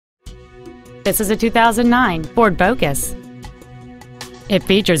This is a 2009 Ford Focus. It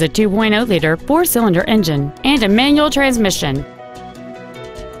features a 2.0-liter four-cylinder engine and a manual transmission.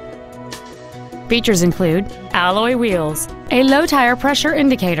 Features include alloy wheels, a low tire pressure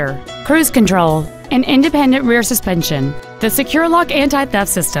indicator, cruise control, an independent rear suspension, the Secure Lock anti-theft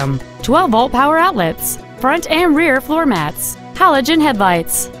system, 12-volt power outlets, front and rear floor mats, halogen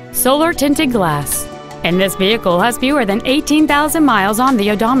headlights, solar tinted glass, and this vehicle has fewer than 18,000 miles on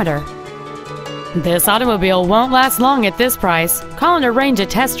the odometer. This automobile won't last long at this price. Call and arrange a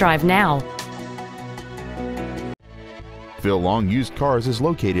test drive now. Phil Long Used Cars is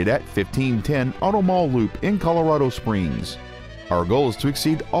located at 1510 Auto Mall Loop in Colorado Springs. Our goal is to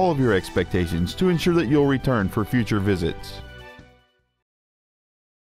exceed all of your expectations to ensure that you'll return for future visits.